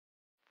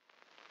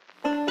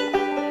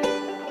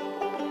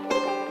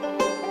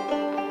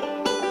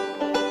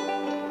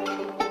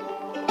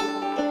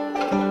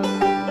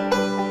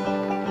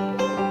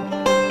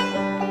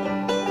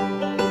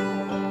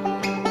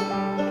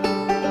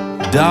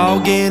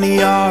Dog in the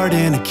yard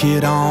and a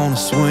kid on a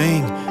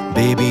swing,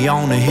 baby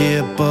on the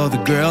hip of the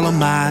girl of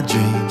my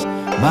dreams.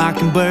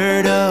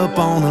 Mockingbird up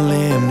on the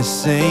limb that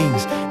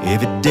sings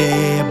every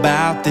day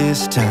about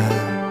this time.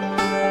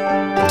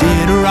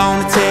 Dinner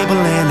on the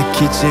table and the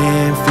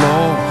kitchen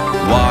floor,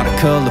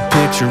 watercolor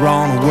picture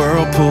on a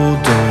whirlpool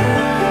door.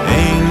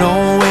 Ain't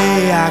no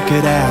way I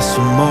could ask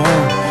for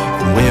more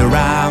from where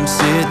I'm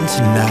sitting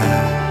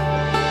tonight.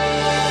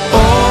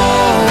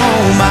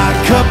 Oh, my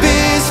cup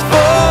is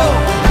full,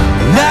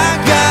 and I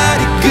got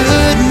it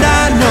good and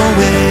I know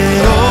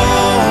it.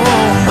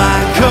 Oh, my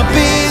cup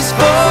is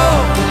full,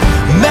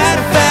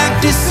 matter of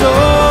fact it's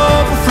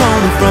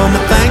overflowing from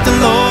the thank the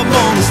Lord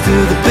bonus to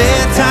the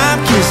bedtime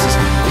kisses.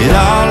 It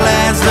all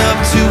adds up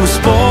to a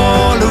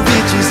spoil of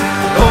riches.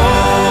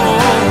 Oh,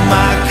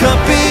 my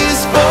cup is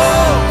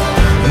full,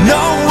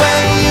 no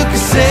way you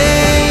can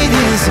say it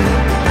isn't.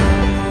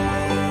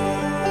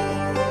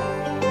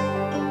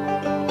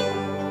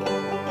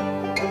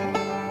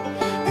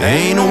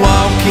 Ain't a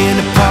walk in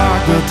the park,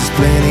 but there's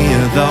plenty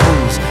of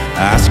those.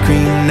 Ice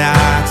cream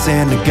nights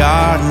and the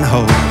garden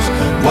hose.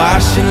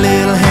 Wash your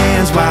little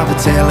hands while we're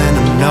telling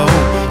them no,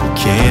 you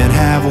can't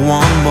have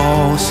one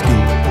more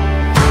scoop.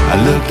 I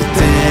look at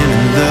them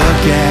and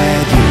look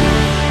at you.